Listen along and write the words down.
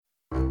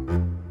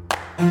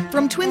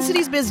From Twin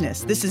Cities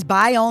Business, this is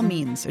By All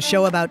Means, a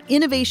show about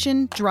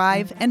innovation,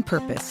 drive, and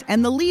purpose,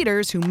 and the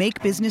leaders who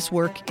make business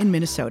work in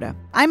Minnesota.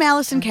 I'm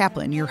Allison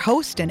Kaplan, your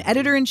host and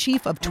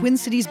editor-in-chief of Twin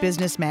Cities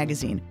Business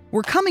magazine.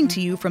 We're coming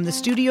to you from the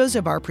studios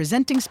of our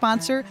presenting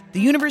sponsor, the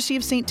University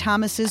of St.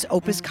 Thomas's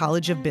Opus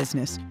College of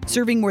Business,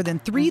 serving more than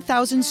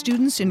 3,000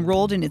 students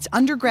enrolled in its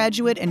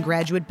undergraduate and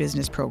graduate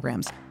business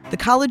programs. The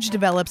college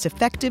develops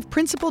effective,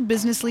 principled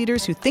business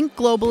leaders who think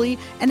globally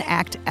and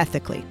act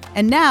ethically.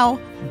 And now,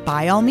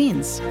 By All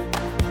Means.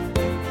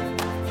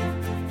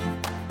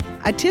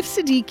 Atif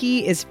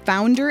Siddiqui is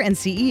founder and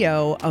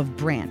CEO of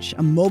Branch,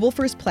 a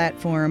mobile-first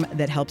platform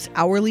that helps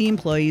hourly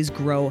employees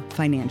grow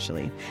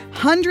financially.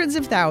 Hundreds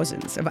of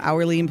thousands of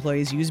hourly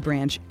employees use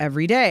Branch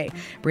every day.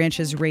 Branch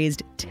has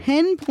raised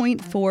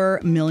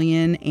 $10.4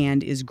 million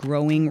and is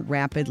growing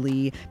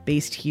rapidly,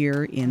 based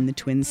here in the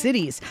Twin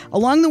Cities.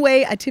 Along the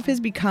way, Atif has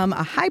become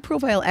a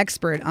high-profile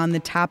expert on the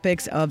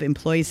topics of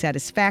employee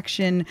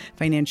satisfaction,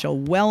 financial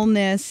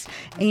wellness,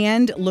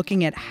 and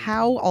looking at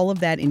how all of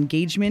that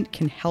engagement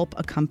can help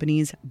a company's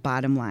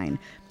bottom line.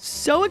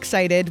 So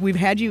excited. We've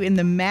had you in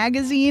the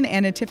magazine,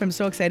 and Atif, I'm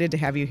so excited to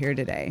have you here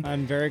today.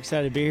 I'm very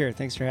excited to be here.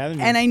 Thanks for having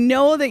me. And I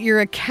know that you're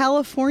a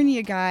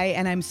California guy,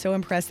 and I'm so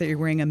impressed that you're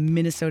wearing a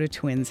Minnesota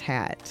Twins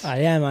hat. I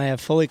am. I have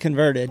fully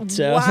converted.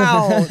 So.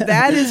 Wow,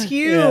 that is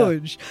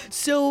huge. Yeah.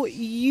 So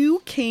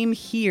you came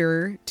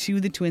here to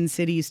the Twin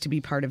Cities to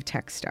be part of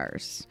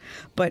Techstars,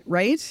 but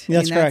right?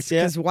 That's correct,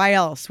 yeah. Because why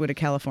else would a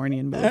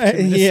Californian move to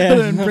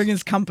Minnesota and bring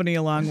his company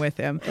along with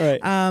him?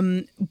 Right.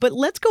 But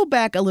let's go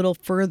back a little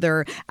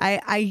further.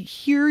 I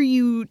hear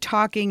you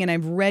talking, and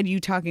I've read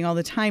you talking all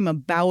the time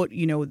about,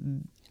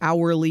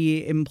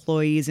 hourly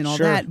employees and all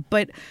Sure. that.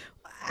 But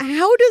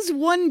how does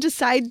one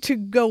decide to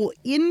go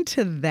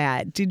into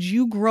that? Did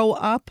you grow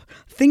up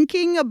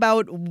thinking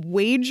about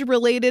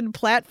wage-related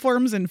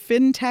platforms and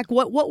fintech?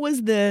 What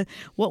was the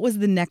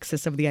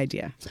nexus of the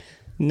idea?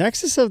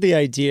 Nexus of the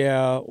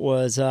idea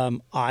was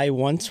I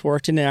once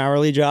worked in an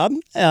hourly job.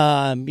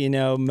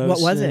 What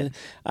was it?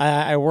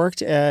 I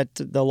worked at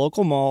the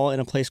local mall in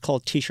a place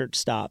called T-Shirt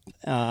Stop.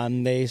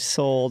 They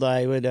sold,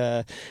 I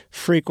would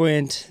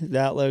frequent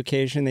that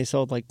location. They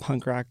sold like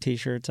punk rock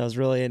T-shirts. I was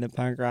really into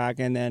punk rock.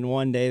 And then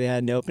one day they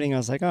had an opening. I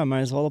was like, oh, I might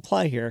as well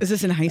apply here. Is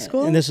this in high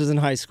school? And this was in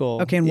high school.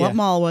 Okay, and what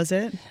mall was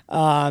it?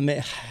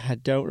 I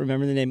don't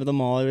remember the name of the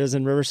mall. It was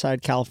in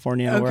Riverside,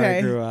 California, where I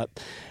grew up.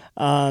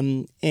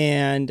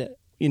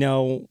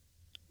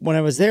 When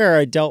I was there,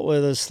 I dealt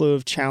with a slew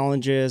of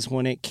challenges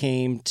when it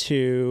came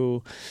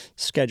to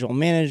schedule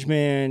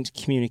management,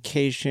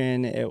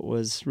 communication. It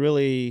was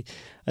really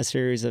a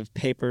series of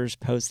papers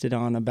posted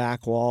on a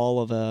back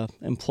wall of a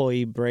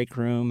employee break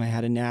room. I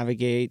had to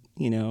navigate,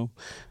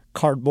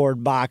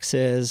 cardboard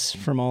boxes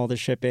from all the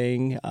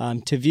shipping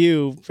to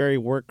view very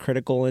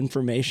work-critical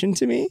information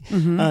to me.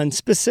 Mm-hmm. And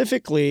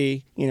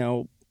specifically,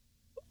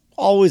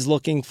 always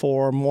looking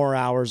for more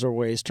hours or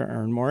ways to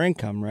earn more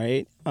income,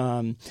 right?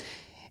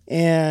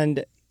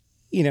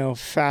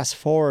 Fast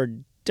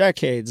forward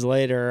decades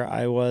later,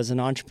 I was an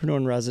entrepreneur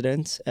in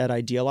residence at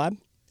Idealab.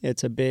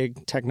 It's a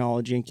big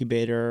technology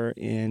incubator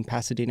in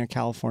Pasadena,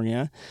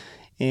 California.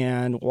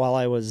 And while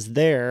I was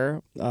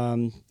there,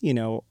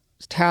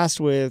 tasked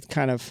with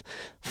kind of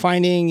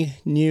finding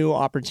new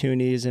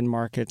opportunities in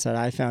markets that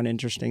I found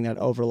interesting that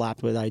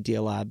overlapped with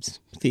Idealab's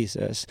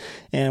thesis.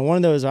 And one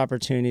of those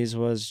opportunities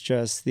was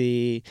just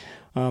the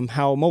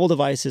how mobile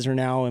devices are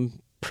now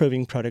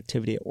improving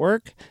productivity at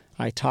work.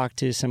 I talked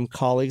to some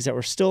colleagues that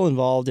were still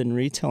involved in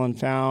retail and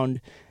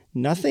found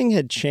nothing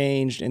had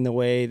changed in the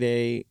way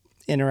they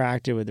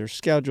interacted with their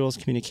schedules,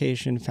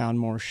 communication, found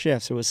more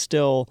shifts. It was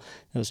still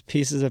those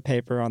pieces of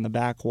paper on the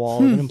back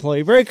wall of an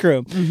employee break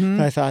room. Mm-hmm.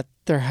 And I thought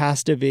there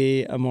has to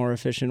be a more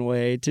efficient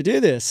way to do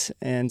this.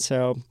 And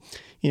so,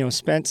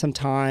 spent some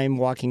time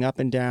walking up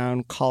and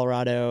down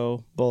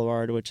Colorado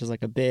Boulevard, which is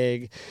like a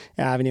big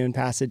avenue in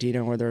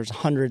Pasadena where there's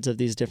hundreds of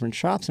these different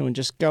shops, and would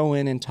just go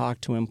in and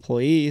talk to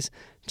employees,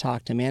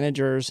 talk to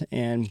managers,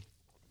 and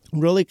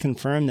really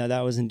confirmed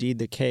that was indeed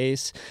the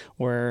case,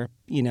 where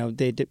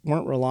they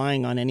weren't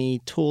relying on any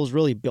tools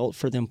really built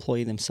for the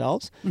employee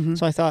themselves. Mm-hmm.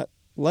 So I thought,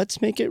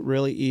 let's make it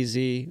really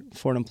easy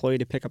for an employee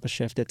to pick up a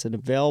shift that's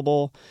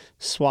available,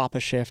 swap a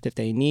shift if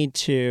they need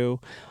to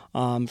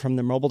from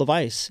their mobile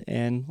device.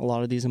 And a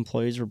lot of these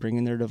employees were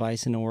bringing their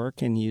device into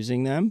work and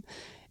using them.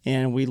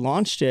 And we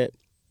launched it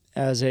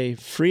as a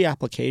free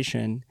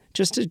application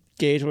just to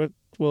gauge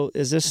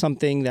is this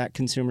something that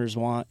consumers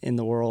want in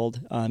the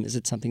world? Is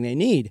it something they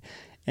need?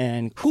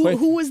 And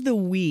who was the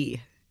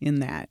we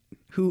in that?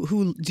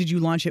 Who did you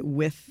launch it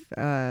with?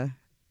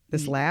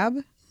 This lab?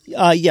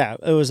 Yeah,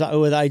 it was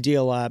with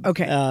Idealab.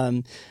 Okay.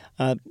 And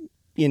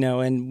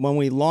when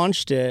we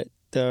launched it,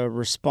 the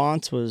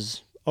response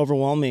was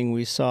overwhelming.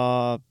 We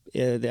saw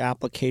the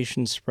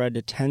application spread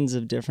to tens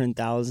of different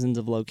thousands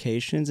of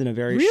locations in a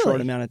very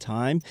short amount of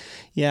time.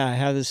 Yeah, I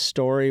have this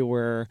story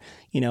where,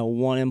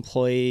 one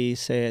employee,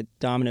 say at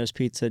Domino's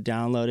Pizza,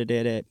 downloaded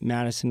it at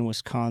Madison,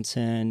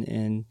 Wisconsin.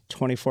 In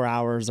 24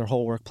 hours, their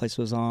whole workplace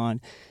was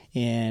on.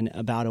 In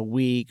about a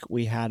week,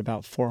 we had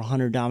about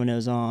 400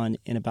 Domino's on.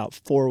 In about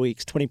 4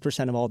 weeks,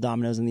 20% of all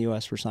Domino's in the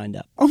U.S. were signed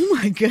up. Oh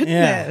my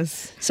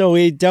goodness. Yeah. So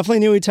we definitely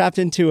knew we tapped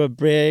into a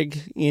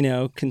big,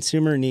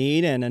 consumer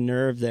need and a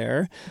nerve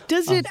there.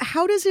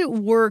 How does it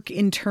work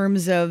in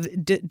terms of,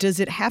 does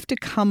it have to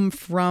come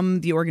from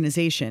the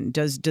organization?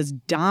 Does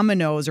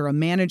Domino's or a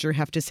manager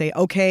have to say,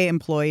 okay,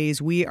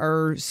 employees, we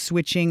are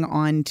switching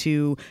on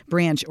to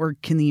Branch, or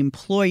can the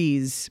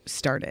employees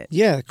start it?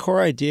 Yeah, the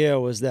core idea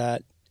was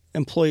that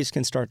employees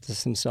can start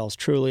this themselves,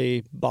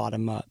 truly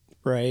bottom up,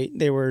 right?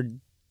 They were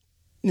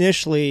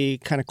initially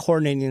kind of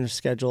coordinating their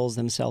schedules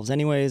themselves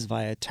anyways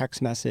via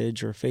text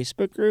message or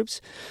Facebook groups.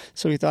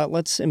 So we thought,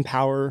 let's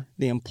empower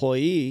the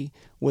employee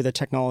with a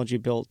technology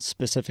built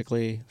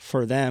specifically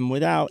for them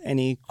without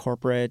any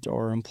corporate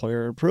or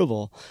employer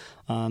approval.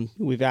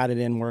 We've added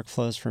in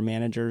workflows for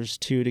managers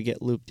too to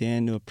get looped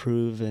in to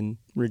approve and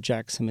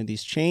reject some of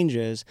these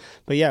changes.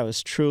 But yeah, it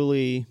was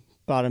truly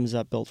bottoms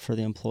up, built for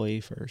the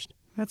employee first.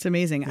 That's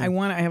amazing. Yeah.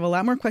 I have a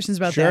lot more questions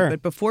about Sure. that.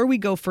 But before we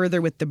go further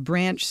with the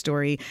Branch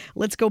story,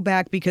 let's go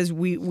back, because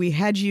we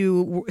had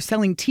you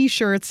selling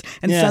T-shirts,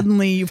 and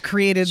suddenly you've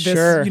created this,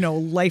 Sure.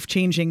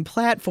 life-changing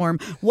platform.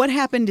 What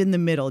happened in the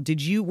middle?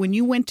 When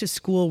you went to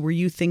school, were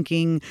you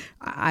thinking,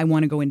 I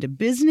want to go into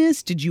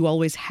business? Did you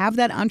always have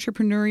that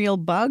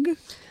entrepreneurial bug?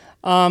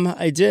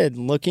 I did.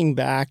 Looking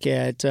back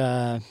at,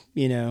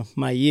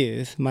 my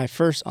youth, my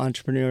first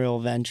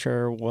entrepreneurial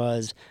venture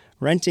was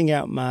renting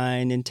out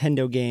my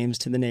Nintendo games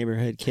to the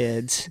neighborhood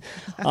kids.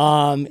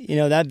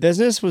 That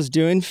business was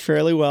doing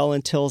fairly well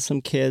until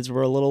some kids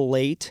were a little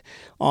late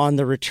on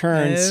the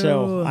return.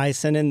 So I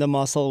sent in the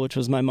muscle, which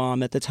was my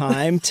mom at the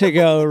time, to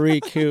go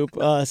recoup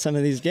some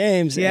of these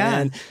games. Yeah.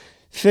 And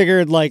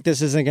figured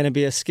this isn't going to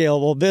be a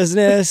scalable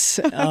business.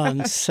 I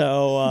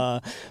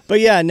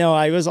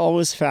was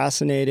always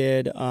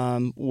fascinated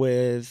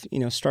with,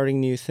 starting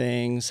new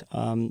things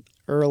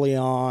early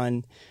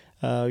on.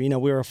 We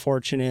were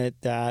fortunate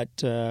that,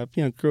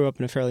 grew up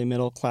in a fairly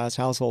middle-class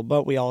household,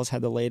 but we always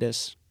had the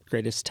latest,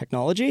 greatest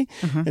technology.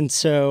 Uh-huh. And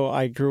so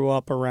I grew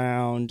up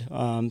around,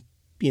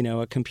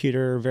 a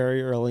computer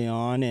very early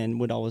on and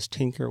would always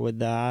tinker with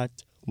that,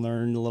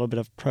 learn a little bit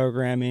of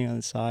programming on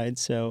the side.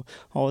 So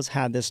always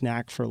had this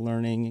knack for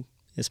learning,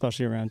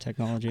 especially around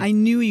technology. I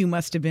knew you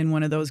must have been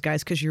one of those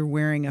guys because you're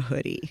wearing a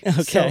hoodie.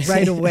 Okay. So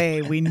right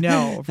away we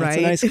know, right?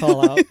 That's a nice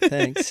call out.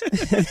 Thanks.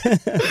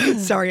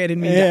 Sorry, I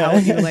didn't mean to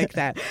out you like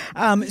that.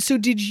 So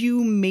did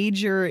you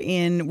major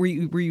in, were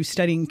you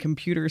studying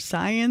computer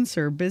science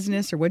or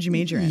business, or what did you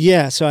major in?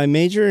 Yeah, so I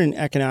majored in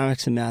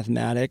economics and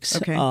mathematics.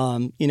 Okay.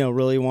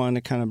 Really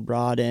wanted to kind of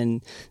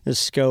broaden the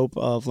scope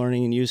of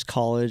learning and use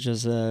college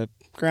as a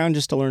ground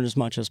just to learn as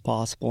much as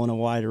possible in a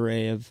wide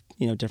array of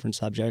different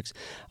subjects.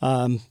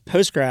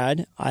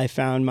 Post-grad, I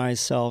found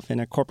myself in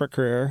a corporate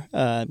career.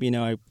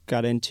 I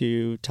got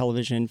into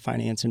television,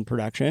 finance, and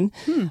production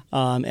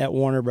at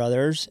Warner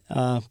Brothers.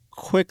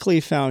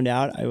 Quickly found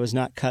out I was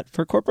not cut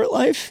for corporate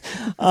life,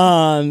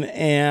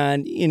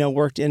 and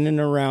worked in and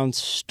around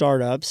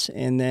startups.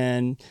 And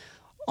then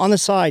on the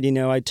side,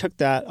 I took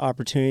that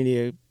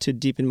opportunity to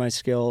deepen my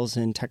skills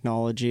in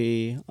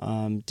technology,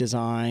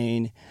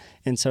 design,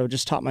 and so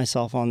just taught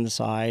myself on the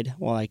side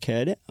while I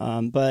could.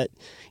 But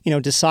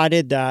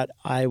decided that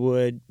I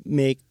would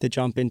make the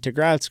jump into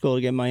grad school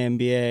to get my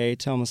MBA,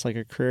 to almost like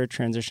a career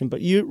transition.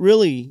 But you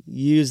really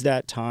use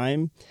that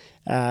time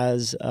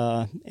as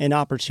an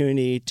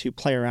opportunity to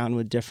play around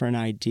with different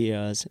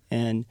ideas.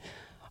 And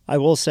I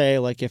will say,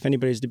 if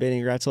anybody's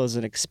debating grad school, is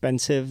an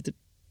expensive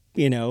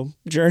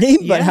journey.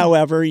 Yeah. But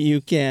however,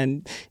 you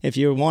can, if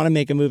you want to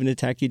make a move into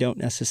tech, you don't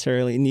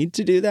necessarily need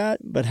to do that.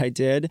 But I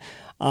did.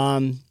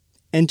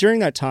 And during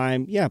that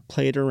time,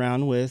 played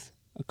around with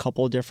a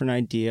couple of different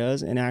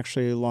ideas and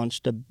actually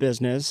launched a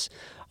business,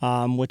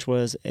 which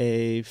was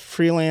a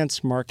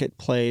freelance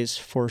marketplace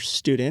for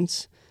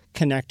students,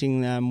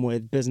 connecting them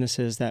with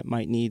businesses that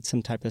might need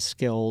some type of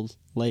skilled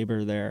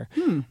labor there.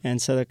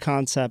 And so the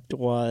concept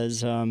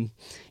was,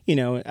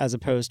 as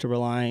opposed to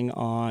relying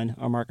on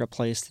a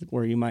marketplace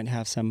where you might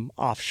have some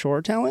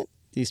offshore talent,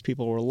 these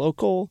people were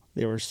local,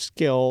 they were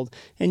skilled,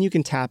 and you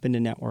can tap into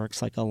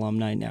networks like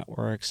alumni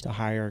networks to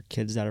hire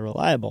kids that are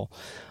reliable.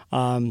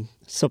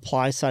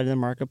 Supply side of the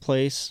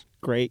marketplace,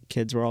 great.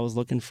 Kids were always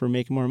looking for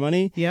making more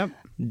money. Yep.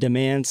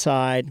 Demand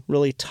side,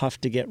 really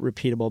tough to get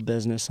repeatable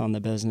business on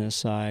the business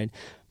side.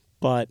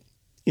 But,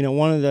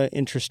 one of the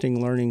interesting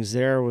learnings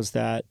there was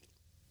that,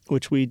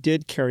 which we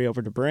did carry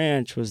over to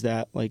Branch, was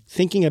that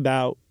thinking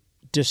about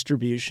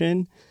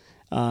distribution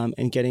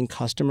and getting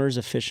customers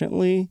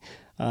efficiently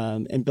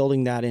and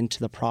building that into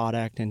the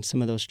product and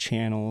some of those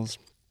channels.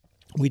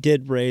 We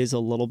did raise a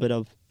little bit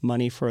of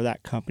money for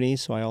that company,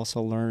 so I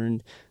also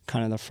learned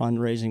kind of the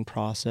fundraising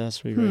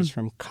process. We raised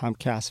from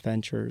Comcast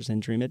Ventures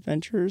and DreamIt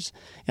Ventures,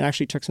 and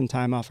actually took some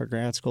time off of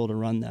grad school to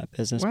run that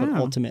business, but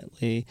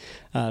ultimately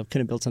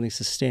couldn't build something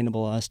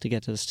sustainable us to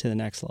get us to the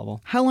next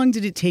level. How long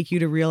did it take you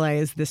to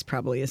realize this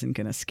probably isn't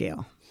going to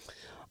scale?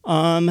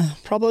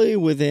 Probably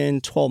within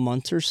 12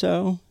 months or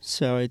so.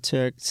 So it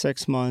took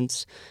 6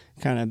 months,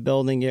 kind of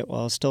building it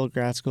while I was still at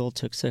grad school,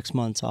 took 6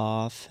 months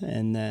off.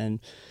 And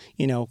then,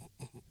 a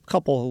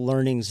couple of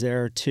learnings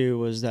there too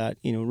was that,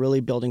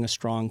 really building a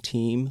strong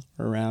team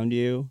around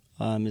you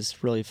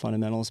is really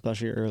fundamental,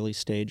 especially early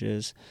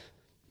stages.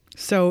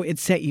 So it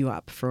set you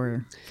up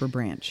for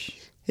Branch.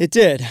 It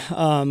did.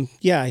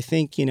 I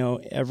think,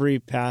 every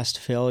past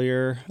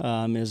failure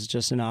is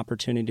just an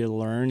opportunity to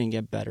learn and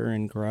get better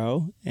and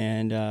grow.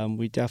 And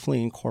we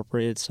definitely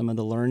incorporated some of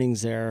the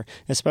learnings there,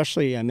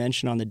 especially I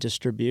mentioned on the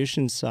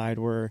distribution side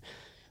where,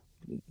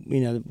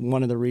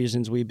 one of the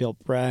reasons we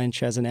built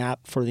Branch as an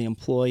app for the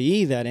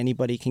employee that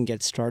anybody can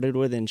get started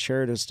with and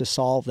share it is to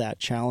solve that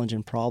challenge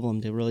and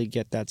problem to really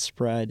get that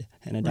spread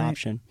and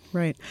adoption.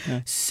 Right.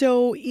 Yeah.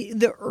 So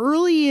the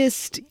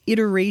earliest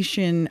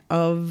iteration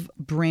of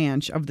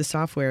Branch, of the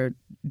software,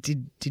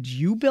 did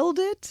you build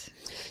it?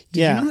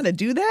 Did you know how to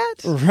do that?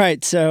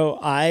 Right. So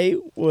I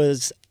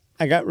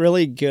got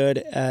really good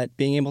at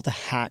being able to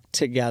hack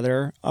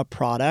together a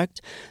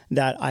product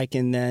that I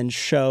can then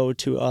show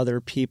to other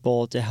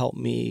people to help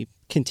me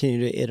continue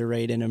to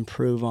iterate and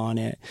improve on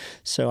it.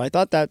 So I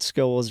thought that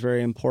skill was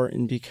very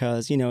important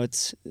because,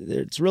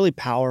 it's really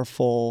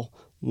powerful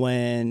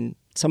when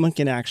someone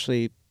can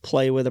actually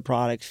play with a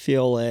product,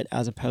 feel it,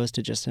 as opposed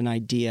to just an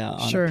idea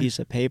on a piece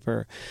of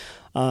paper.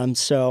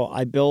 So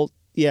I built,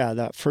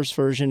 that first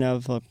version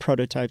of a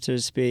prototype, so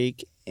to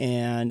speak,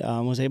 and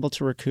was able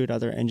to recruit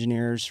other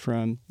engineers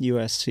from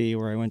USC,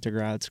 where I went to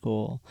grad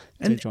school,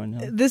 to join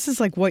them. This is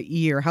like what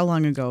year? How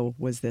long ago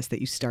was this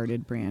that you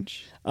started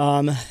Branch?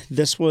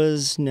 This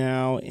was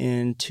now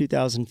in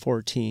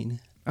 2014.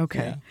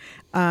 Okay.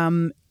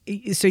 Yeah.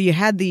 So you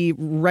had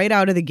right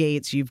out of the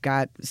gates, you've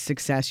got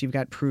success, you've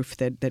got proof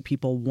that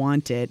people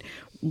want it.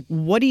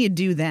 What do you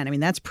do then? I mean,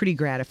 that's pretty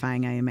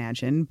gratifying, I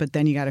imagine. But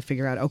then you got to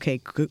figure out, okay,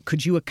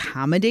 could you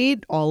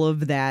accommodate all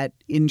of that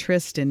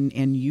interest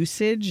and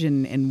usage?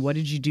 And what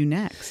did you do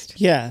next?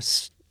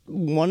 Yes.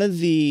 One of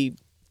the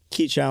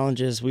key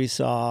challenges we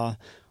saw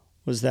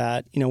was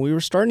that, we were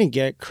starting to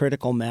get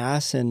critical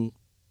mass and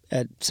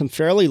at some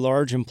fairly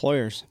large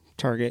employers,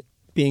 Target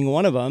being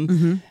one of them.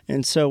 Mm-hmm.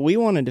 And so we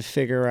wanted to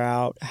figure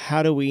out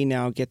how do we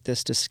now get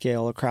this to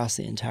scale across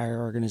the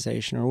entire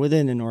organization or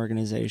within an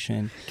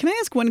organization. Can I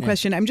ask one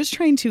question? I'm just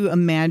trying to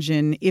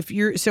imagine if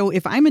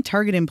I'm a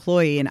Target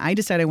employee and I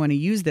decide I want to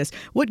use this,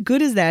 what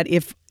good is that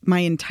if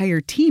my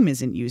entire team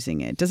isn't using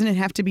it? Doesn't it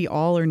have to be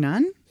all or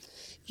none?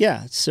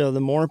 Yeah. So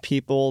the more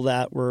people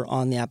that were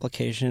on the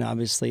application,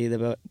 obviously,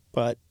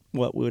 but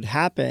what would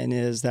happen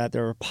is that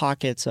there were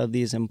pockets of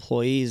these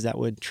employees that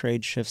would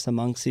trade shifts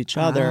amongst each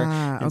other.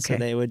 And so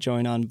they would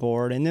join on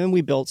board. And then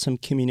we built some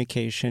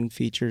communication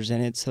features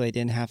in it so they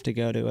didn't have to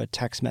go to a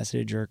text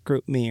message or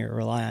GroupMe or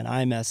rely on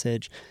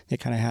iMessage. They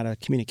kind of had a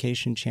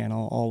communication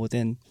channel all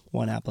within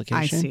one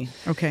application. I see.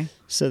 Okay.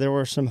 So there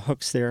were some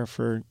hooks there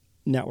for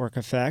network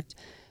effect.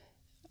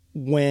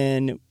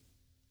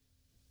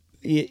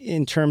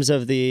 In terms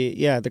of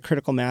the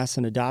critical mass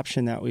and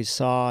adoption that we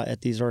saw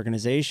at these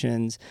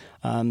organizations,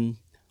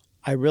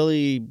 I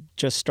really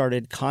just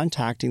started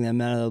contacting them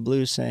out of the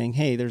blue saying,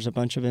 hey, there's a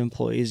bunch of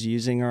employees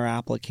using our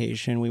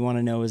application. We want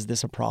to know, is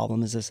this a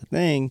problem? Is this a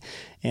thing?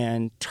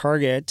 And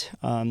Target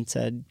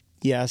said,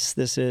 yes,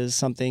 this is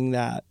something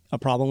a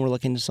problem we're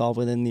looking to solve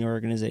within the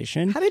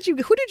organization. Who did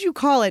you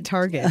call at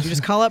Target? Did you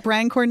just call up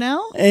Brian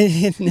Cornell?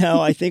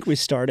 No, I think we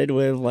started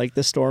with like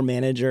the store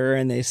manager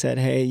and they said,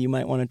 hey, you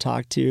might want to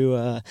talk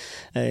to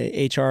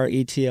HR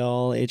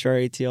ETL. HR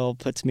ETL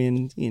puts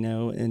me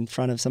in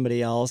front of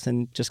somebody else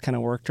and just kind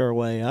of worked our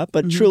way up,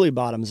 but truly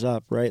bottoms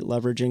up, right?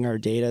 Leveraging our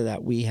data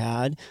that we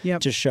had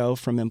to show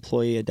from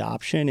employee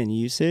adoption and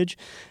usage.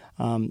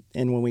 And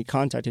when we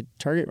contacted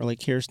Target, we're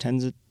like, here's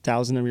tens of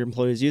thousands of your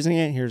employees using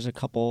it. Here's a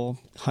couple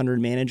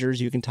hundred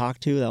managers you can talk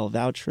to that'll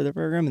vouch for the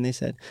program. And they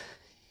said,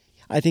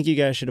 I think you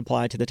guys should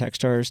apply to the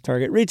Techstars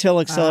Target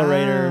Retail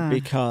Accelerator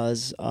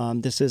because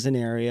this is an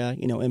area,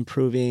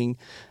 improving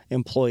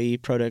employee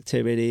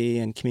productivity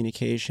and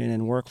communication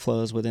and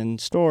workflows within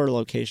store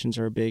locations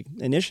are a big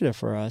initiative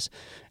for us.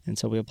 And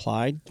so we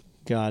applied,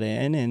 got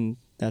in, and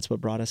that's what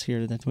brought us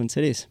here to the Twin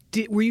Cities.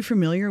 Were you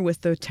familiar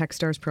with the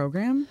Techstars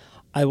program?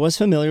 I was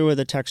familiar with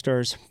the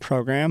Techstars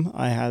program.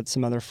 I had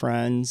some other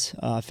friends,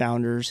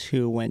 founders,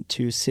 who went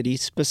to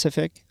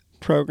city-specific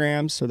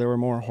programs, so they were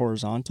more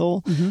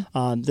horizontal.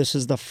 Mm-hmm. This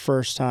is the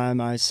first time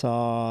I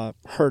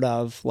heard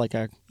of like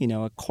a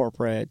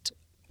corporate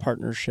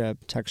partnership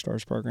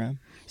Techstars program.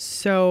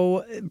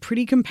 So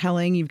pretty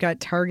compelling. You've got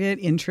Target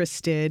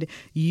interested.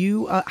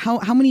 You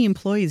how many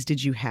employees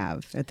did you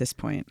have at this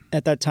point?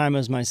 At that time, it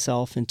was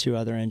myself and 2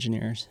 other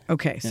engineers.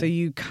 Okay, so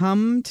you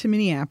come to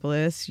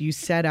Minneapolis, you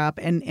set up,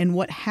 and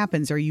what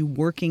happens? Are you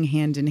working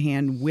hand in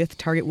hand with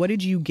Target? What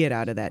did you get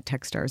out of that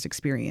Techstars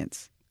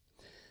experience?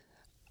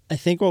 I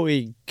think what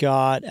we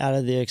got out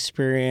of the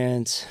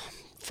experience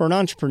for an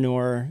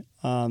entrepreneur,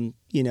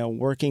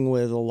 working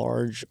with a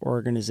large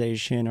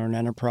organization or an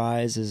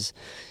enterprise is,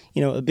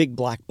 a big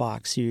black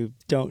box. You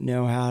don't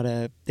know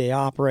how they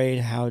operate,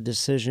 how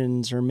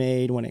decisions are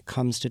made when it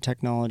comes to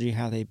technology,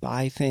 how they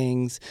buy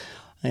things.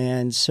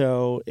 And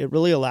so it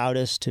really allowed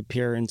us to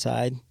peer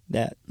inside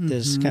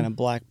this kind of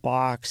black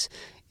box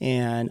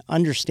and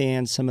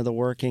understand some of the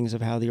workings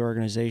of how the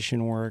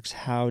organization works.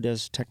 How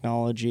does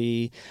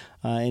technology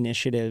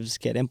initiatives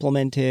get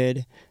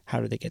implemented? How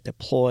do they get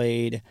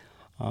deployed?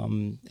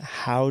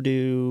 How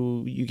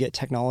do you get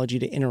technology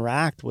to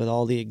interact with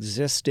all the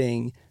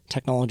existing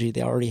technology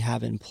they already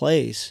have in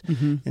place?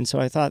 And so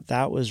I thought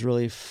that was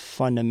really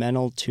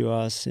fundamental to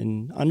us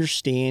in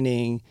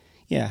understanding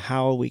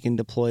how we can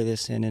deploy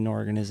this in an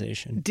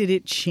organization. Did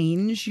it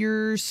change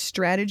your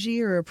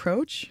strategy or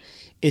approach?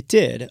 It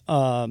did.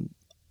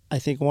 I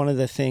think one of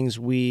the things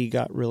we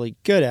got really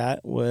good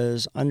at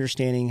was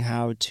understanding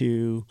how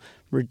to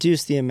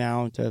reduce the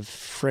amount of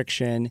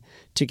friction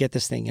to get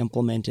this thing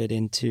implemented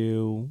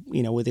into,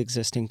 with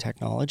existing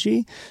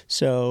technology.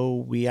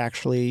 So we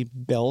actually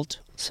built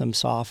some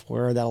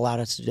software that allowed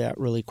us to do that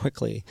really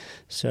quickly.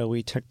 So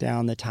we took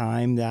down the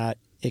time that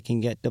it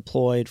can get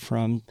deployed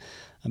from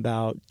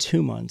about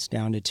 2 months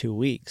down to 2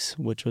 weeks,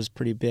 which was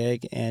pretty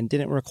big and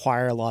didn't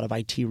require a lot of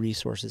IT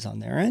resources on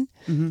their end.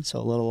 So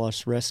a little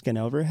less risk and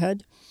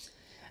overhead.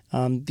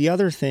 The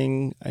other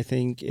thing I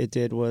think it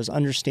did was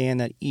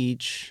understand that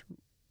each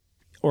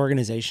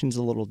organization's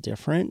a little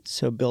different.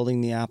 So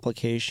building the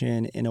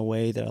application in a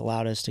way that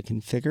allowed us to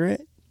configure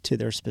it to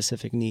their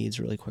specific needs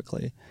really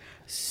quickly.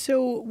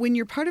 So when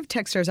you're part of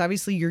Techstars,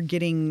 obviously you're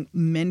getting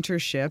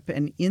mentorship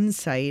and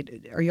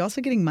insight. Are you also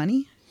getting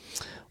money?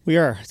 We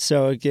are.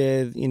 So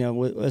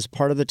as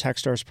part of the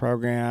Techstars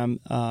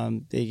program,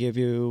 they give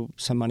you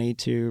some money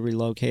to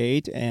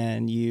relocate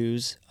and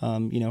use,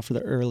 for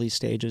the early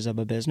stages of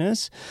a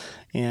business.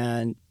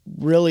 And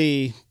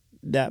really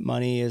that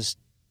money is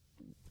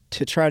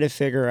to try to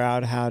figure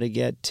out how to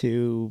get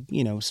to,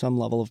 some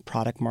level of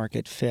product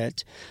market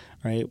fit,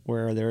 right?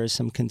 Where there is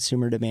some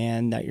consumer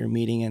demand that you're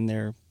meeting and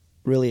they're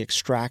really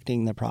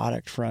extracting the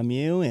product from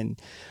you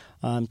and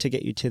to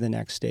get you to the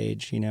next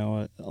stage.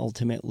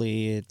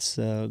 Ultimately, it's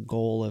the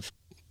goal of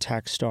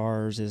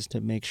Techstars is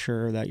to make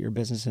sure that your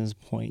business is a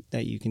point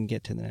that you can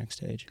get to the next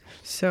stage.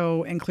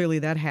 So, and clearly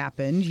that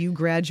happened. You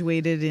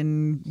graduated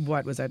in,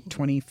 what was that,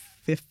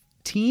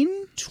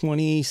 2015?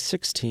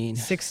 2016.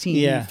 16.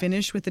 Yeah. You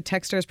finished with the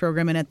Techstars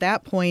program. And at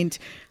that point,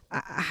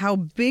 how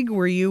big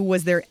were you?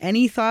 Was there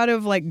any thought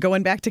of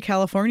going back to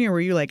California? Or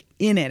were you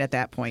in it at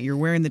that point? You're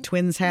wearing the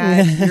Twins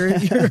hat. You're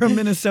a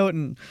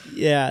Minnesotan.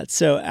 Yeah.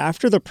 So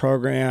after the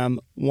program,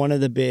 one of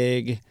the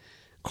big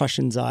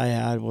questions I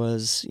had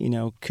was,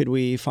 could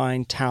we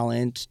find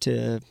talent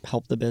to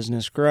help the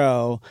business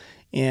grow?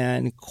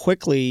 And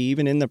quickly,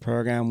 even in the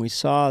program, we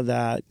saw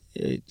that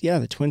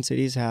the Twin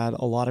Cities had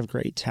a lot of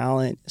great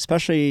talent,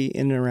 especially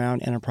in and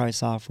around enterprise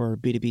software,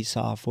 B2B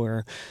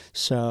software.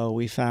 So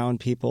we found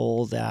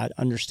people that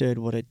understood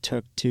what it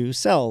took to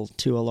sell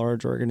to a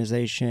large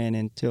organization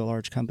and to a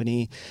large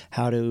company,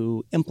 how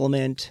to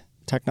implement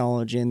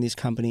technology in these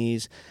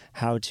companies,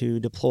 how to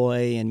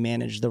deploy and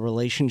manage the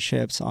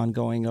relationships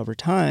ongoing over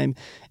time.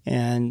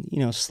 And,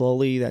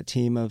 slowly that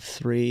team of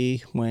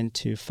 3 went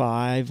to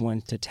 5,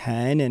 went to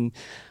 10, and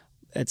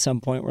at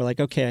some point we're like,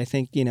 okay, I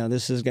think,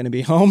 this is going to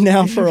be home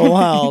now for a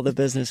while. The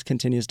business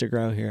continues to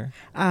grow here.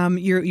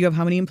 You have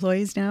how many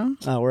employees now?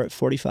 We're at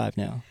 45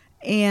 now.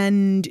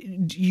 And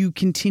you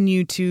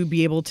continue to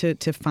be able to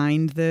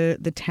find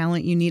the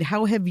talent you need.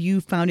 How have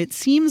you found? It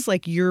seems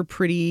like you're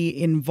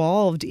pretty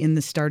involved in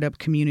the startup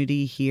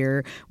community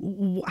here.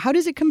 How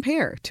does it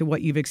compare to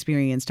what you've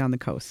experienced on the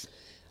coast?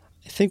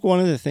 I think one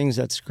of the things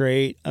that's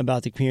great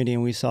about the community,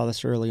 and we saw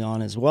this early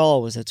on as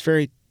well, was it's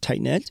very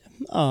tight-knit.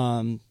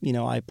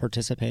 I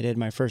participated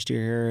my first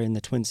year here in the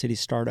Twin Cities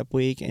Startup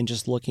Week, and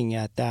just looking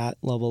at that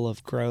level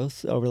of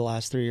growth over the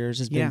last 3 years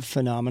has been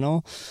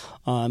phenomenal.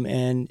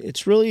 And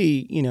it's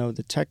really,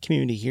 the tech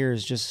community here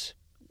has just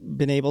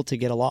been able to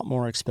get a lot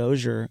more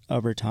exposure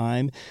over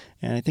time.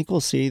 And I think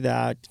we'll see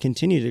that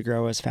continue to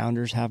grow as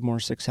founders have more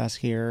success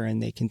here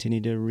and they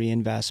continue to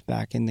reinvest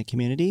back in the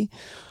community.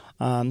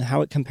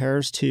 How it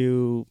compares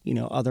to,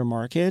 other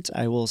markets,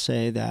 I will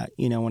say that,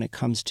 when it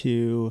comes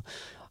to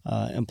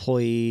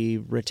employee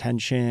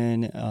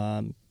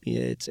retention,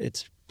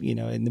 it's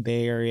in the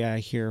Bay Area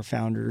here,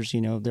 founders,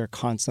 they're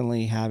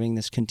constantly having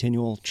this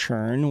continual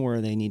churn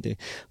where they need to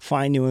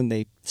find new and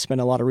they spend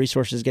a lot of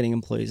resources getting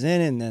employees in,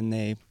 and then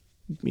they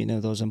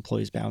those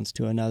employees bounce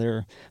to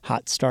another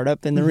hot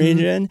startup in the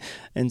region.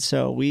 And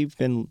so we've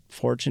been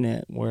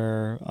fortunate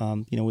where,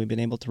 we've been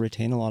able to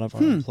retain a lot of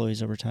our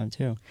employees over time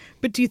too.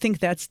 But do you think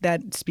that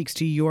speaks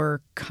to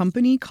your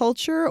company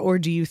culture, or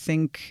do you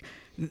think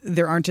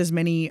there aren't as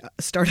many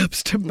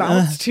startups to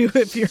bounce to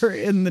if you're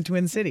in the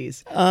Twin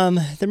Cities?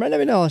 There might not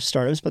be a lot of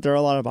startups, but there are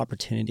a lot of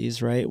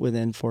opportunities, right,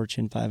 within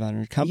Fortune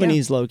 500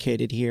 companies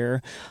located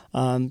here.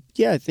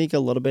 I think a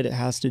little bit it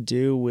has to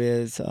do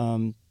with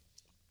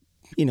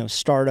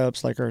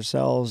startups like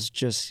ourselves,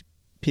 just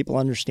people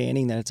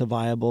understanding that it's a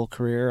viable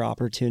career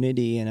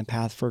opportunity and a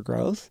path for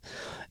growth.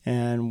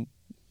 And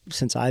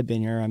since I've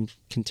been here, I'm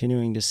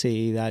continuing to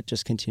see that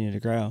just continue to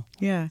grow.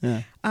 Yeah.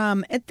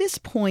 At this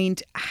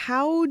point,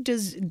 how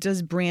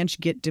does Branch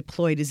get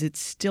deployed? Is it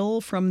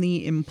still from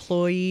the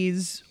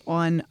employees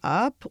on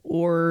up,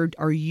 or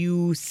are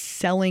you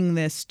selling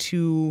this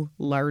to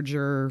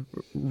larger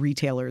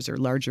retailers or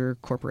larger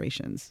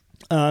corporations?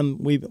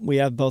 We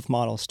have both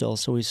models still.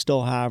 So we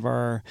still have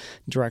our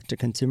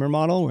direct-to-consumer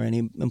model where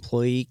any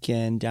employee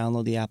can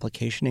download the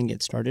application and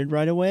get started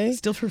right away.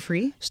 Still for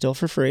free? Still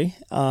for free.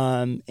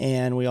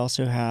 And we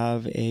also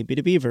have a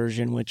B2B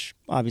version, which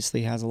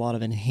obviously has a lot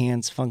of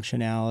enhanced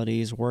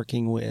functionalities,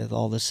 working with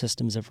all the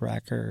systems of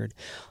record.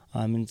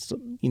 And,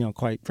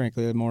 quite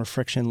frankly, a more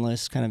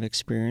frictionless kind of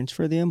experience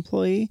for the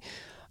employee.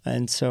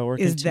 And so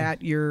Is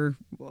that your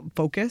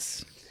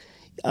focus?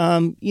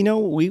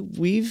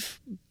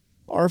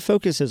 Our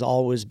focus has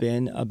always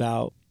been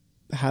about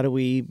how do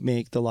we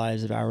make the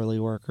lives of hourly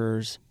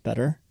workers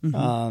better.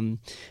 Mm-hmm.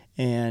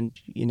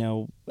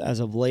 As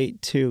of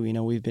late, too,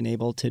 we've been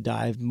able to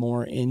dive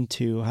more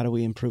into how do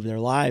we improve their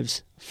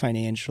lives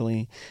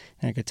financially.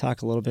 And I could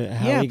talk a little bit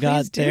how we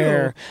got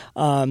there.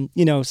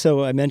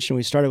 So I mentioned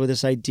we started with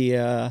this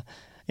idea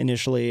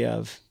initially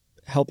of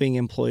helping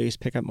employees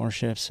pick up more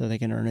shifts so they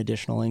can earn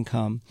additional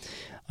income.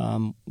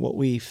 What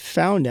we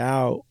found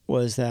out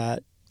was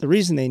that the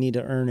reason they need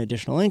to earn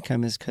additional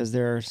income is because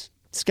their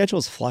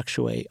schedules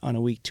fluctuate on a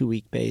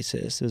week-to-week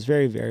basis. It was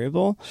very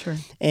variable. Sure.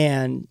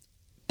 And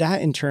that,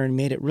 in turn,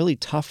 made it really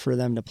tough for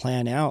them to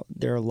plan out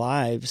their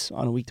lives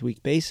on a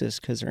week-to-week basis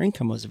because their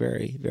income was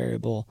very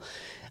variable.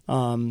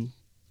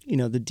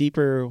 The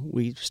deeper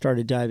we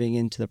started diving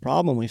into the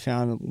problem, we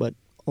found what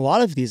a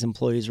lot of these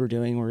employees were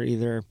doing were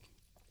either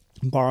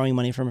borrowing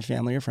money from a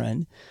family or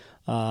friend.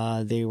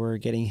 They were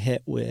getting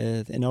hit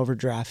with an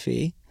overdraft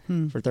fee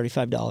for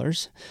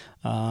 $35.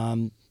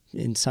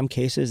 In some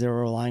cases, they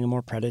were relying on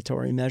more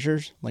predatory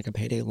measures, like a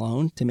payday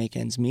loan, to make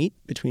ends meet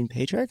between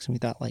paychecks. And we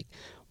thought,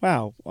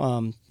 wow,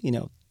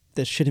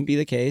 this shouldn't be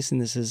the case.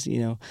 And this is,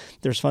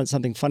 there's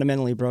something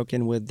fundamentally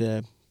broken with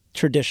the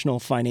traditional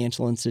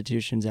financial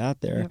institutions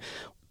out there. Yep.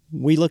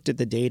 We looked at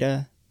the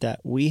data that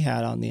we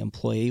had on the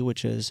employee,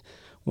 which is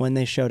when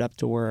they showed up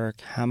to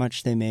work, how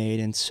much they made.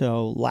 And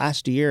so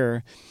last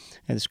year,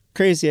 I had this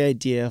crazy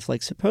idea of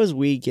suppose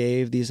we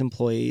gave these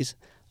employees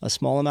a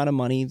small amount of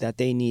money that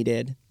they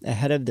needed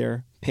ahead of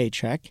their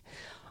paycheck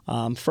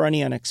for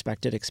any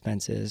unexpected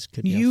expenses.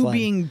 Could be you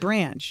being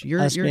Branch.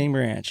 Us being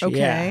Branch, okay.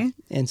 Yeah.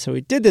 And so we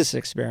did this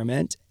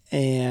experiment,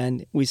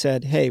 and we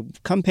said, hey,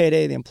 come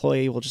payday,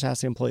 we'll just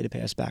ask the employee to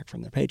pay us back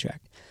from their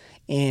paycheck.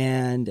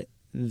 And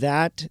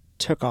that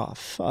took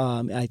off.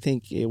 I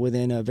think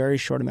within a very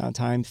short amount of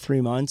time, 3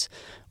 months,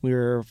 we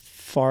were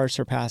far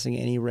surpassing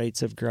any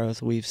rates of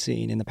growth we've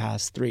seen in the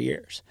past 3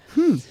 years.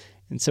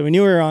 And so we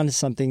knew we were onto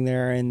something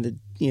there. And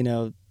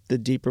the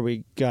deeper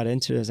we got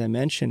into it, as I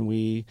mentioned,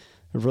 we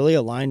really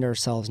aligned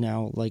ourselves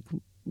now,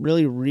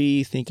 really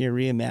rethinking,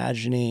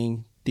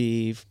 reimagining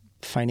the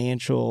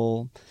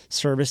financial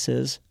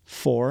services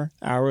for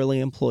hourly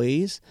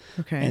employees,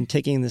 and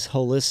taking this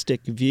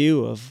holistic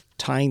view of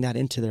tying that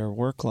into their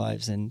work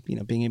lives and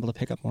being able to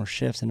pick up more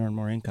shifts and earn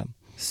more income.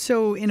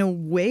 So in a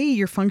way,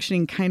 you're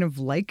functioning kind of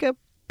like a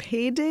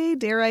payday,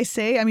 dare I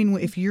say? I mean,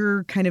 if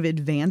you're kind of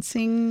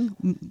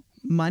advancing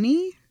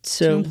money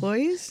to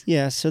employees?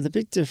 Yeah. So the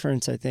big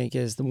difference, I think,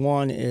 is the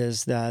one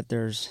is that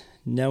there's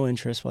no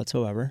interest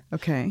whatsoever.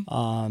 Okay.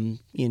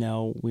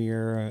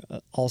 We're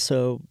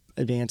also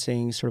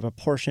advancing sort of a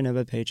portion of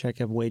a paycheck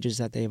of wages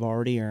that they've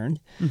already earned.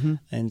 Mm-hmm.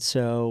 And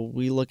so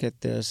we look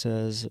at this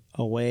as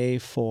a way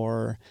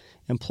for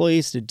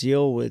employees to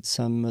deal with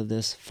some of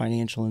this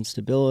financial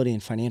instability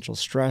and financial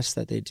stress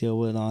that they deal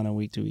with on a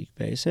week-to-week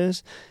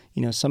basis.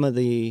 Some of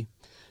the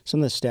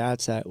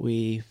stats that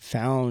we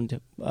found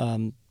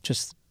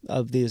just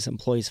of these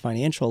employees'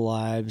 financial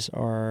lives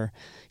are,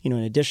 in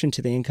addition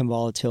to the income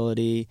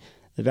volatility,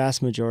 the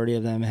vast majority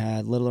of them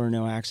had little or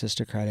no access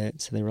to credit,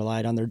 so they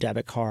relied on their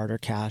debit card or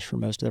cash for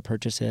most of their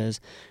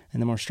purchases.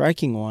 And the more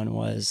striking one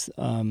was,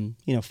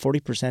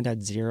 40%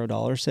 had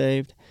 $0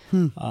 saved,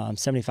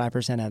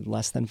 75% had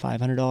less than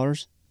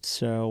 $500.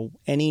 So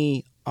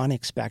any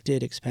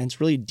unexpected expense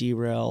really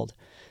derailed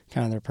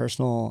kind of their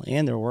personal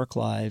and their work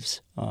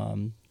lives,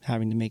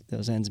 having to make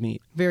those ends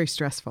meet. Very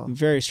stressful.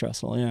 Very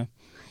stressful, yeah.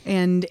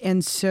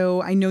 And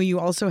so I know you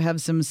also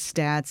have some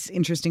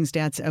interesting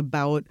stats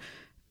about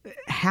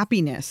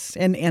happiness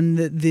and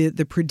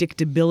the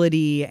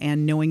predictability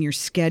and knowing your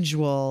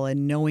schedule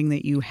and knowing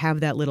that you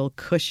have that little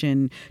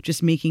cushion,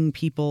 just making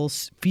people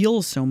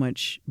feel so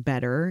much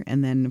better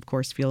and then, of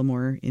course, feel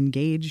more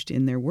engaged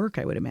in their work,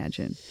 I would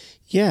imagine.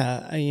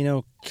 Yeah.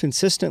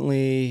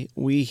 Consistently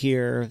we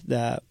hear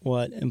that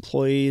what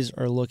employees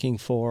are looking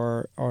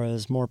for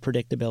is more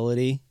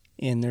predictability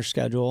in their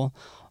schedule,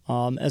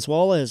 as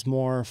well as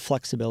more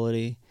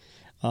flexibility.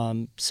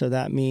 So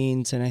that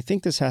means, and I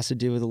think this has to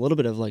do with a little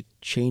bit of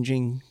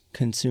changing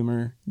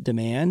consumer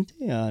demand.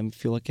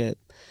 If you look at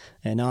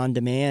an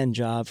on-demand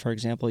job, for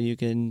example, you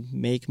can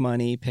make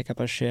money, pick up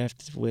a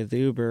shift with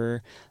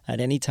Uber at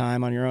any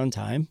time on your own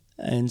time.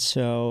 And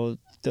so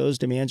those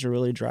demands are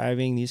really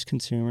driving these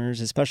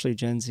consumers, especially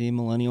Gen Z,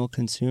 millennial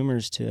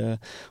consumers, to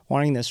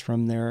wanting this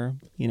from their,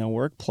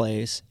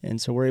 workplace.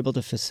 And so we're able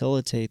to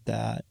facilitate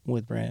that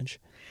with Branch.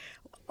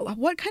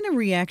 What kind of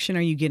reaction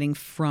are you getting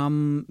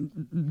from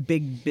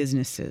big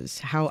businesses?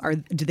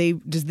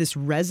 Does this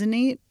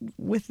resonate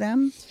with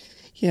them?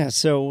 Yeah,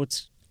 so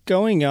what's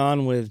going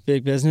on with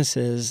big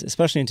businesses,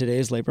 especially in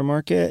today's labor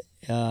market,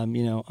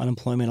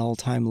 unemployment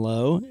all-time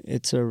low,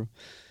 they're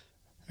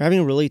having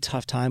a really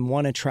tough time,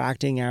 one,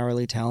 attracting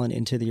hourly talent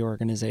into the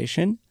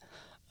organization.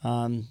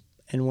 And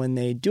when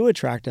they do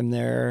attract them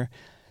there,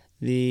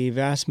 the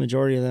vast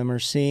majority of them are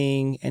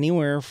seeing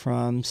anywhere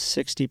from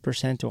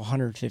 60% to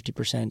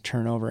 150%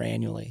 turnover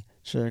annually.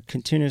 So they're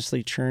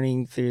continuously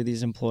churning through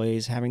these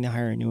employees, having to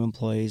hire new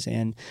employees.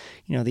 And,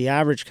 the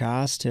average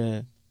cost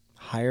to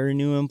hire a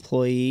new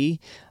employee,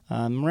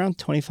 around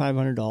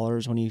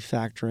 $2,500 when you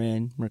factor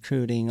in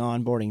recruiting,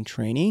 onboarding,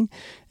 training.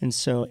 And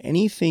so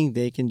anything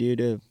they can do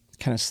to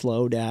kind of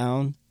slow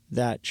down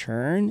that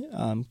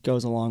churn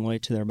goes a long way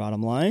to their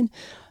bottom line.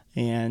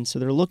 And so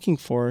they're looking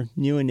for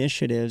new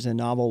initiatives and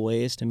novel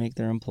ways to make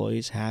their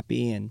employees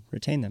happy and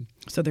retain them.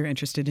 So they're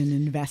interested in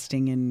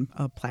investing in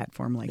a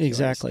platform like yours.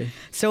 Exactly.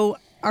 So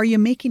are you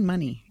making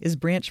money? Is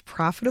Branch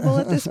profitable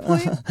at this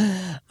point?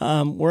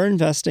 We're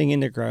investing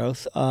into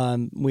growth.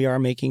 We are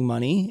making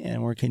money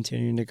and we're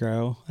continuing to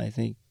grow. I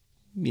think,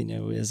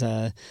 is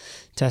a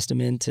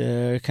testament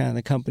to kind of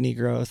the company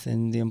growth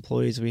and the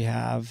employees we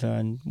have.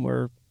 And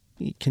we're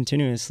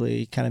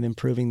continuously kind of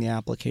improving the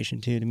application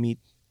too to meet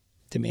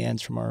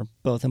demands from our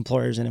both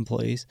employers and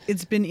employees.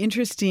 It's been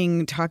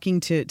interesting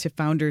talking to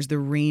founders, the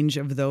range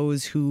of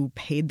those who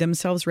paid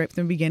themselves right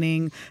from the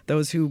beginning,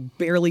 those who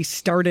barely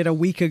started a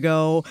week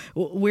ago.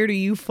 Where do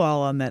you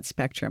fall on that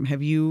spectrum?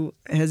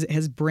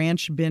 Has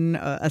Branch been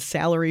a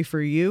salary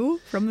for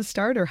you from the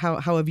start, or how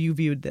have you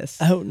viewed this?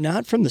 Oh,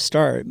 not from the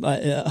start,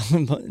 but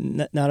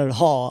not at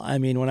all. I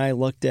mean, when I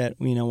looked at,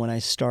 when I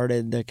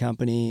started the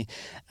company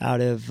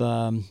out of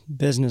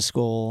business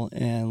school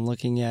and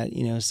looking at,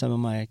 some of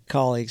my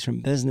colleagues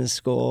from business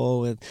school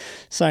with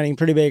signing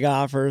pretty big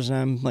offers, and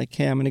I'm like,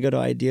 hey, I'm going to go to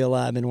Idea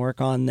Lab and work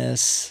on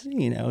this,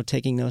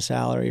 taking no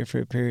salary for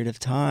a period of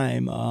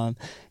time.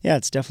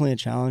 It's definitely a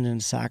challenge and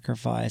a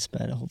sacrifice,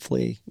 but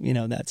hopefully,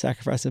 that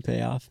sacrifice will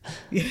pay off.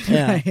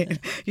 Yeah. Right.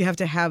 You have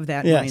to have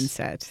that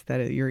mindset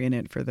that you're in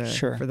it for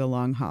the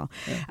long haul.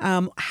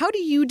 Yeah. How do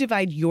you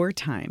divide your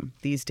time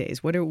these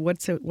days?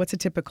 What's a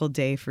typical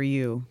day for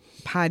you?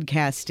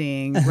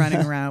 Podcasting,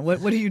 running around.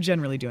 What are you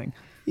generally doing?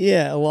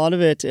 Yeah, a lot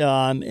of it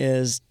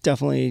is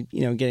definitely,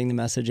 getting the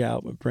message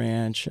out with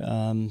Branch,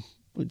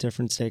 with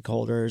different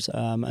stakeholders.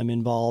 I'm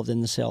involved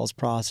in the sales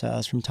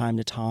process from time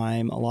to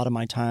time. A lot of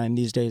my time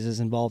these days is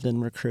involved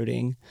in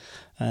recruiting.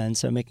 And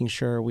so making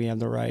sure we have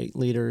the right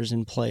leaders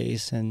in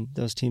place and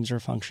those teams are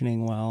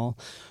functioning well.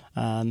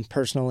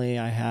 Personally,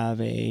 I have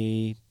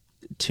a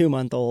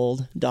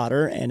 2-month-old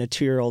daughter and a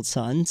 2-year-old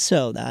son,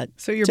 so that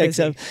takes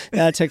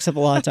up a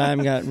lot of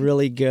time. Got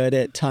really good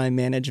at time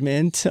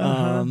management,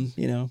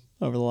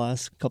 over the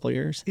last couple of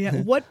years.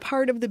 Yeah. What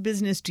part of the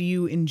business do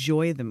you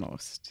enjoy the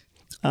most?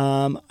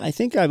 I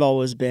think I've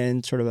always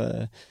been sort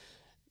of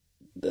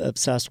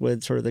obsessed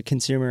with sort of the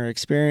consumer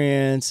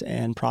experience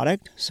and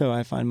product. So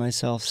I find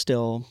myself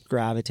still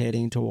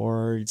gravitating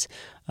towards,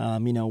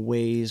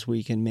 ways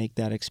we can make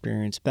that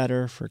experience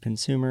better for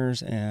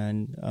consumers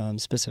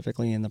and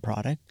specifically in the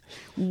product.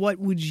 What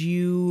would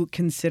you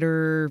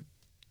consider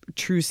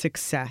true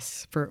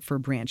success for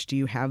Branch? Do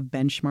you have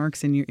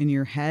benchmarks in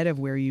your head of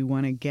where you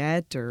want to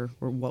get or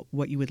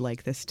what you would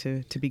like this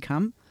to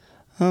become?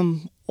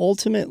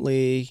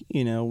 Ultimately,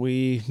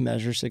 we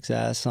measure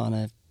success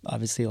on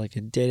obviously like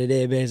a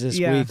day-to-day basis,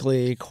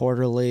 weekly,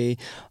 quarterly.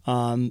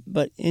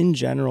 But in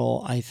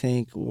general, I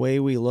think the way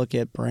we look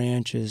at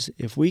Branch is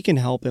if we can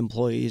help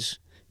employees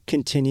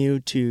continue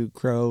to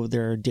grow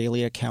their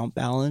daily account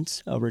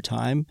balance over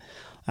time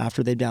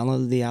after they've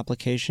downloaded the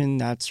application,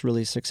 that's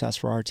really success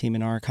for our team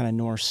and our kind of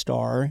North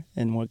Star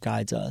and what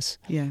guides us.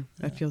 Yeah,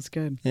 that feels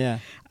good. Yeah.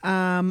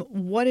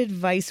 What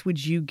advice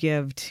would you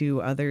give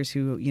to others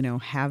who,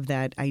 have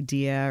that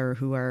idea or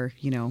who are,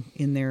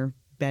 in their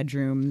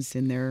bedrooms,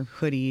 in their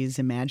hoodies,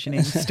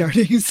 imagining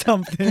starting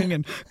something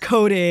and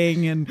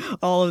coding and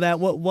all of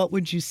that? What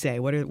would you say?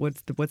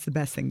 What's the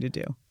best thing to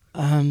do?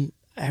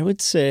 I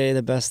would say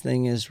the best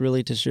thing is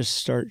really to just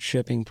start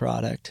shipping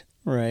product.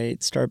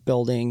 Right. Start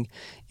building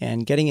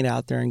and getting it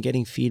out there and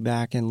getting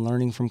feedback and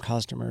learning from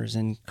customers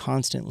and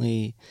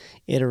constantly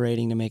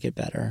iterating to make it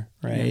better.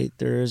 Right. Yeah.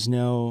 There is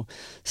no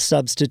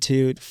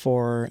substitute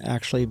for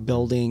actually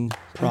building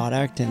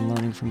product and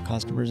learning from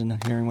customers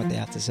and hearing what they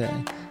have to say.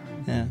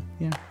 Yeah.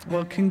 Yeah.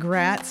 Well,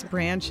 congrats.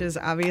 Branch is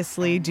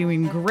obviously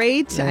doing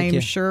great. I'm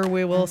sure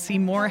we will see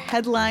more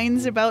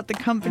headlines about the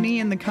company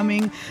in the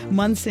coming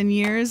months and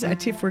years.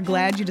 Tiff, we're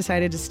glad you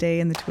decided to stay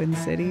in the Twin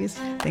Cities.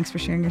 Thanks for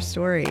sharing your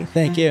story.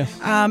 Thank you.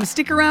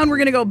 Stick around. We're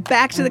going to go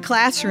back to the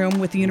classroom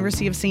with the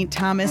University of St.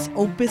 Thomas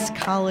Opus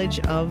College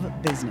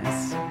of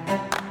Business.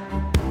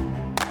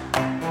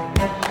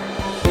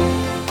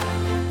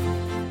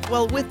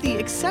 Well, with the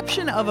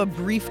exception of a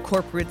brief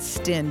corporate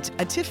stint,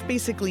 Atif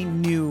basically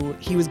knew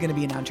he was going to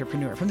be an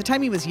entrepreneur. From the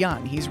time he was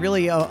young, he's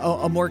really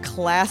a more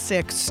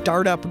classic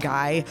startup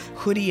guy,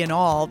 hoodie and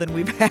all, than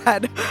we've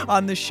had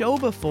on the show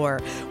before.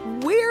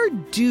 Where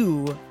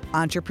do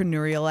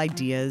entrepreneurial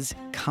ideas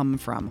come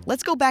from?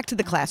 Let's go back to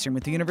the classroom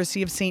with the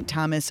University of St.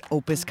 Thomas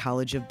Opus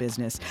College of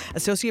Business.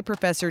 Associate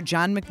Professor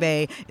John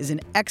McVeigh is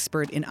an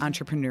expert in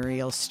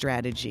entrepreneurial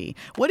strategy.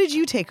 What did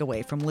you take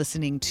away from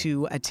listening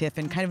to Atif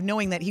and kind of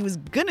knowing that he was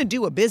going to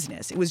do a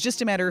business? It was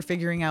just a matter of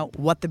figuring out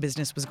what the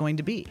business was going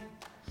to be.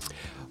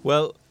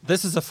 Well,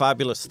 this is a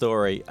fabulous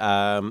story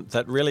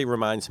that really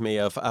reminds me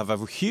of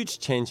a huge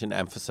change in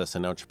emphasis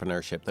in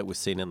entrepreneurship that we've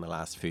seen in the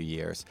last few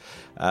years,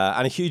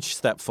 and a huge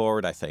step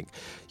forward, I think.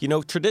 You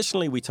know,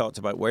 traditionally we talked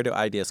about where do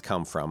ideas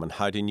come from and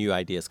how do new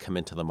ideas come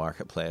into the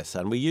marketplace,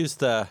 and we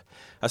used a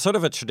sort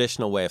of a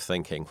traditional way of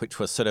thinking, which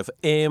was sort of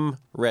aim,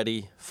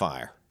 ready,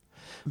 fire.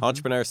 Mm-hmm.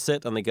 Entrepreneurs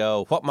sit and they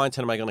go, what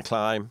mountain am I going to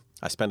climb?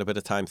 I spend a bit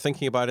of time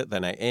thinking about it,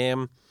 then I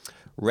aim,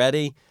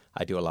 ready.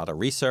 I do a lot of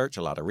research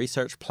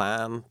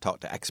plan, talk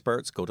to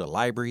experts, go to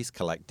libraries,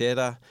 collect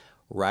data,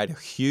 write a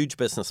huge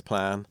business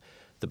plan.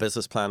 The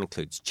business plan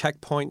includes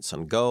checkpoints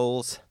and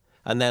goals,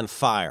 and then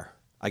fire.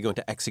 I go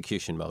into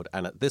execution mode.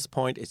 And at this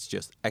point, it's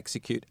just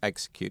execute.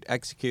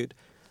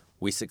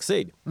 We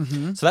succeed.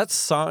 Mm-hmm. So that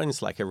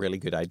sounds like a really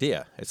good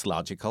idea. It's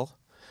logical.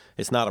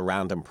 It's not a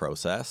random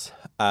process.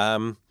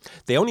 The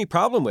only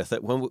problem with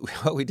it,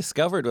 what we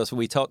discovered was when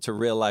we talked to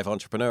real life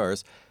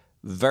entrepreneurs,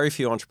 very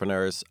few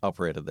entrepreneurs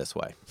operated this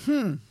way.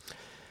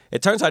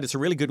 It turns out it's a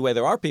really good way.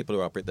 There are people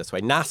who operate this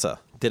way. NASA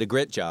did a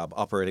great job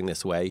operating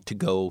this way to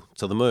go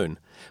to the moon.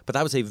 But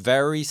that was a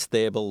very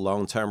stable,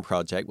 long-term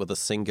project with a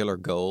singular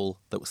goal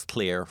that was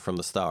clear from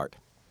the start.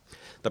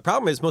 The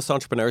problem is most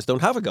entrepreneurs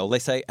don't have a goal. They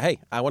say,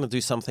 hey, I want to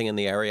do something in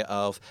the area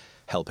of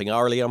helping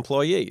hourly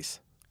employees.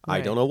 Right.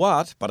 I don't know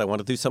what, but I want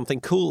to do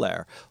something cool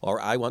there.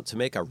 Or I want to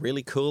make a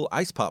really cool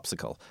ice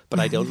popsicle, but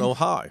I don't know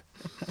how.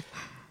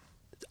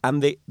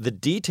 And the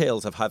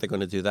details of how they're going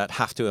to do that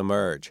have to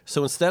emerge.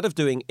 So instead of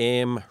doing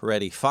aim,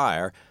 ready,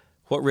 fire,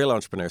 what real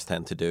entrepreneurs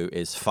tend to do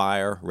is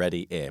fire,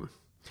 ready, aim.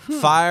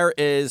 Fire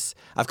is,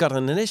 I've got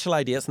an initial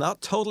idea. It's not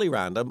totally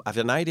random. I've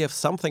an idea of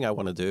something I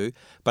want to do,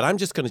 but I'm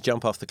just going to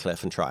jump off the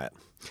cliff and try it.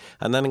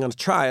 And then I'm going to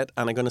try it,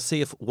 and I'm going to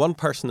see if one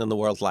person in the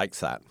world likes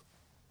that.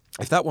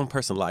 If that one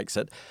person likes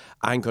it,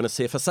 I'm going to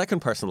see if a second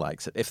person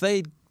likes it. If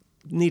they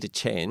need a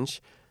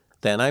change,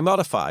 then I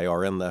modify,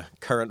 or in the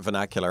current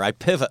vernacular, I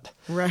pivot.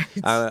 Right.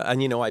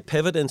 I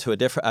pivot into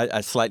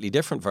a slightly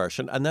different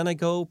version, and then I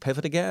go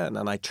pivot again,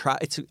 and I try.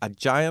 It's a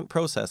giant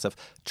process of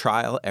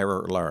trial,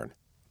 error, learn.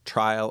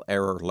 Trial,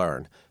 error,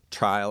 learn.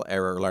 Trial,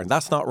 error, learn.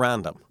 That's not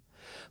random,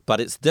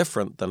 but it's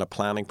different than a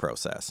planning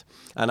process.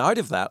 And out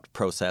of that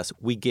process,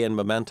 we gain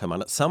momentum,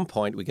 and at some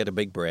point, we get a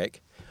big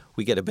break,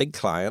 we get a big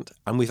client,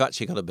 and we've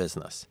actually got a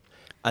business.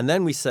 And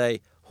then we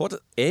say, what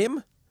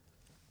aim?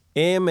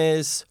 Aim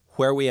is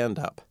where we end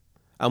up.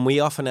 And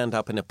we often end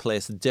up in a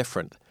place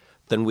different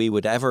than we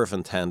would ever have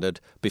intended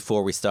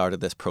before we started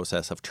this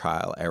process of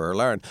trial, error,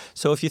 learn.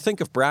 So if you think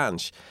of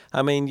Branch,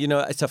 I mean,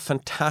 it's a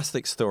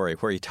fantastic story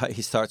where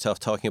he starts off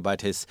talking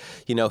about his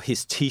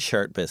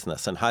T-shirt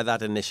business and how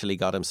that initially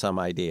got him some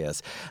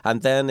ideas.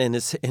 And then in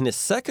his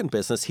second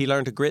business, he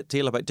learned a great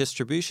deal about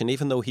distribution,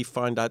 even though he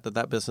found out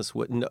that business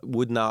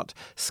would not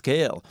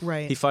scale.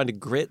 Right. He found a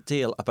great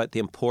deal about the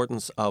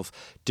importance of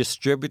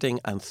distributing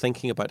and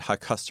thinking about how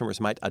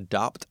customers might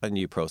adopt a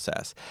new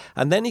process.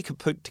 And then he could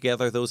put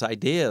together those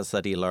ideas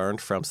that he learned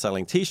from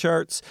selling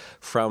T-shirts,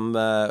 from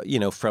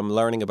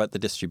learning about the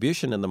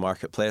distribution in the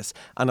marketplace,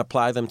 and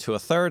apply them to a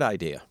third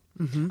idea.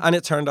 Mm-hmm. And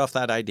it turned off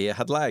that idea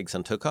had legs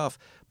and took off.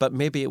 But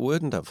maybe it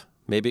wouldn't have.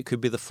 Maybe it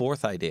could be the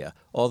fourth idea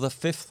or the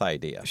fifth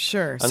idea.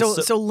 Sure.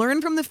 So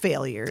learn from the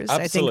failures.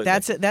 Absolutely. I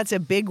think that's a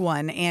big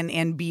one,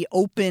 and be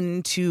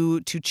open to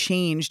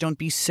change. Don't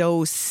be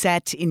so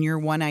set in your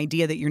one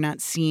idea that you're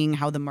not seeing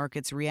how the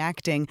market's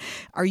reacting.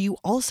 Are you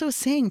also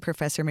saying,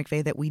 Professor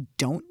McVeigh, that we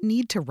don't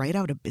need to write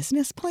out a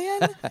business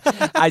plan?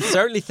 I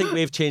certainly think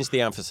we've changed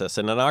the emphasis.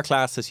 And in our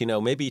classes,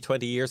 maybe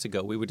 20 years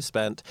ago, we would have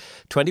spent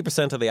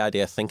 20% of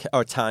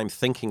the time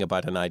thinking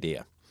about an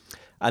idea.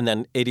 And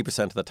then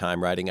 80% of the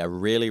time writing a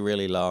really,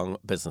 really long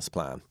business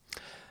plan.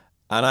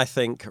 And I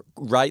think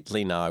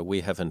rightly now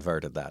we have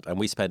inverted that. And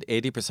we spend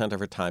 80%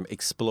 of our time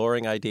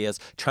exploring ideas,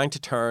 trying to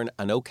turn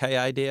an okay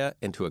idea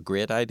into a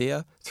great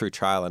idea through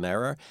trial and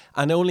error.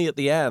 And only at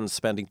the end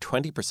spending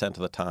 20% of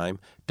the time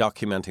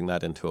documenting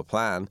that into a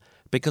plan,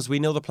 because we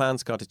know the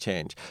plan's got to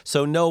change.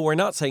 So no, we're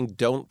not saying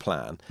don't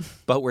plan,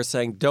 but we're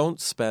saying don't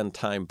spend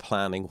time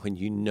planning when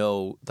you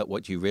know that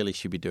what you really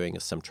should be doing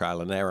is some trial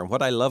and error. And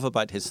what I love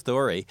about his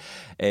story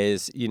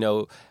is,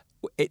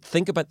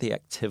 think about the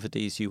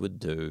activities you would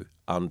do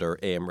under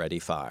aim, ready,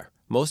 fire.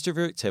 Most of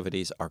your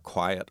activities are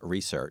quiet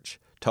research,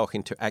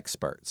 talking to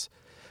experts.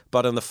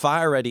 But in the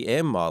fire, ready,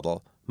 aim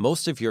model,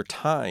 most of your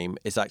time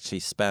is actually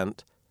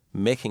spent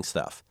making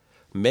stuff,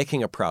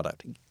 making a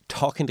product,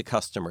 talking to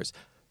customers,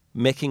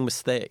 making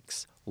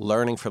mistakes,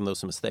 learning from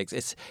those mistakes.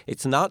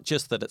 It's not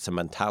just that it's a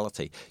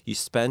mentality. You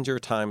spend your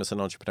time as an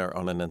entrepreneur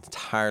on an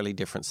entirely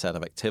different set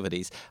of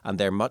activities, and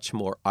they're much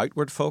more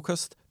outward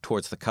focused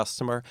towards the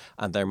customer,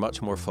 and they're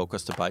much more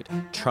focused about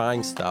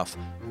trying stuff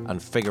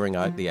and figuring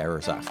out the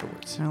errors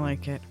afterwards. I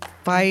like it.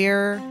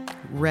 Fire,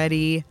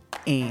 ready,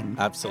 aim.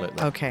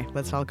 Absolutely. Okay,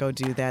 let's all go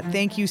do that.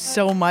 Thank you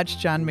so much,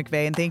 John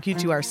McVeigh, and thank you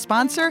to our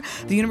sponsor,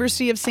 the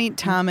University of St.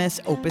 Thomas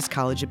Opus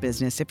College of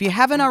Business. If you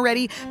haven't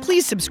already,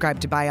 please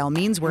subscribe to By All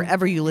Means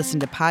wherever you listen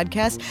to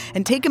podcasts,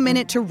 and take a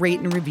minute to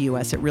rate and review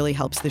us. It really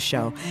helps the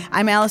show.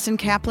 I'm Allison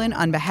Kaplan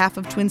on behalf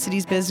of Twin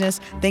Cities Business.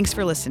 Thanks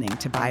for listening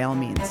to By All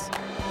Means.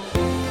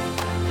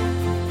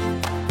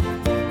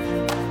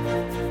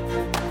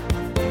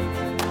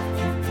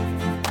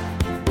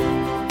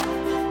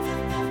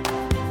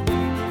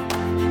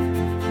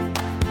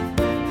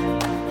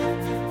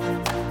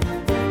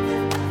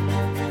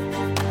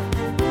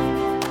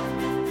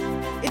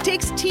 It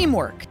takes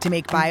teamwork to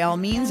make By All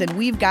Means, and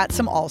we've got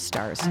some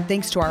all-stars.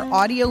 Thanks to our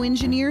audio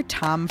engineer,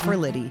 Tom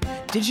Ferlitti.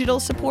 Digital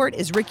support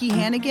is Ricky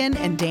Hannigan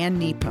and Dan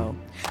Nepo.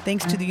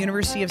 Thanks to the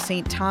University of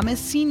St. Thomas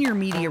Senior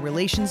Media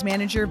Relations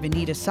Manager,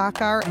 Vinita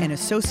Sakar, and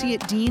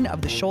Associate Dean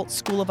of the Schultz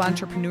School of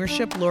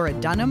Entrepreneurship, Laura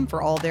Dunham,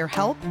 for all their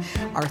help.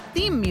 Our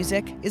theme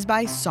music is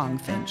by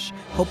Songfinch.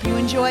 Hope you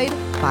enjoyed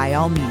By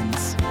All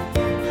Means.